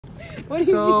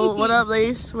So, what up,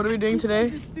 Lace? What are we doing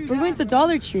today? We're going to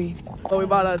Dollar Tree. So we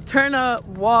bought a turn up,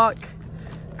 walk,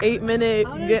 8-minute.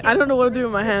 I don't know what to do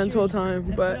with my hands the whole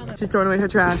time, but she's throwing away her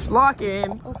trash. Lock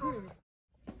in.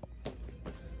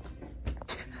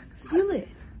 Feel it.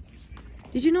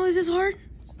 Did you know it's this hard?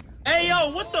 Hey,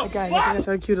 yo, what the Guys, I think that's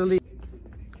how cute to leave.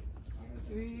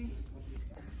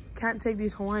 Can't take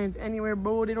these Hawaiians anywhere,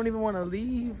 bro. They don't even want to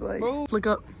leave. Like, bro. Look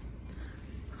up.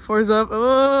 4's up.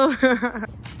 Oh.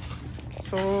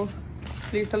 So,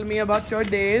 please tell me about your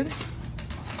day.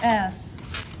 F.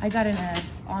 I got an F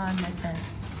on my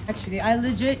test. Actually, I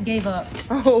legit gave up.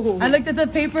 Oh. I looked at the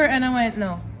paper and I went,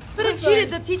 no. But it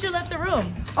cheated. The teacher left the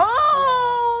room.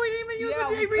 Oh, we didn't even use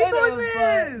the big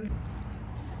resources.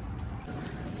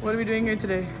 What are we doing here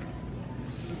today?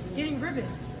 Getting ribbons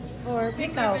for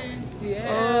pick out.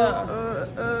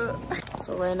 Yeah.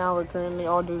 So right now we're currently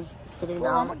all just sitting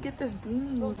down. I'm gonna get this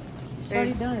beanie. She's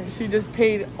already done. She just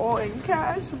paid all in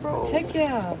cash, bro. Heck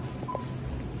yeah.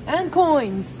 And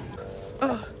coins.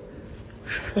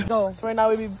 So right now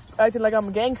we be acting like I'm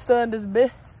a gangster in this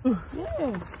bit.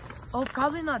 Yeah. Oh,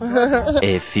 probably not.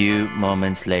 A few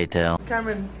moments later.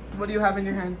 Cameron, what do you have in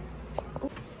your hand?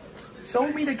 Show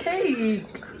me the cake.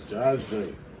 Josh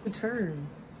Day. The turn.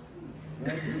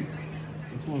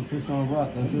 Which one? Fish on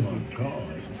rock. That's this one.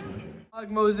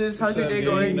 Moses, how's your day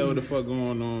going? You know what the fuck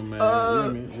going on, man.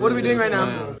 What are we doing right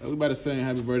now? We about to sing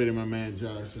happy birthday to my man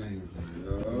Josh James.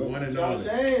 The one and only.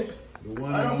 The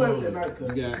one and only.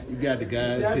 You got the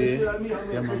guys here. You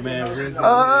got my man Rizzo.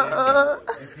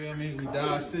 You feel me? We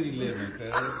Dodge City living, cuz.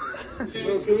 1,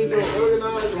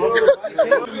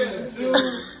 2,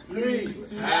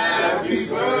 3. Happy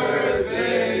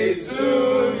birthday to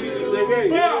you.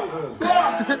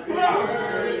 Happy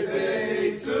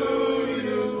birthday to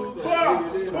you.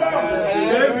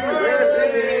 Happy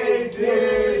birthday,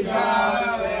 dear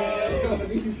Josh.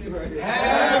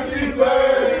 Happy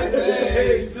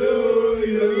birthday to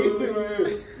you.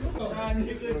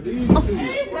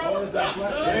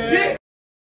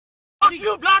 Fuck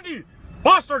you, bloody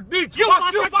bastard, bitch! You,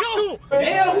 fuck you!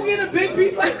 Damn, who get a big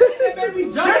piece like that? That better be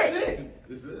Josh.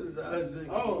 This is Josh.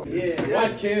 Oh, yeah.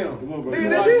 Watch Cam. Come on, bro. Nigga,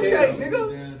 that's his cake,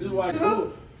 nigga. Just watch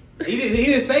He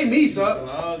didn't say me,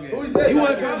 son. Who he said? He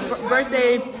wanted to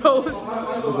Birthday toast.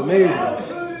 It was amazing.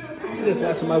 You just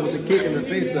watch somebody with the kick in the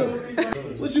face, though.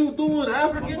 What you doing,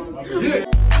 African?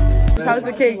 How's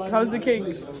the cake? How's the cake?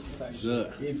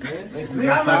 Good. Nigga,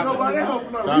 I'm not nobody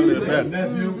helping. Chocolate the best.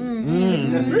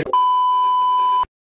 Nephew.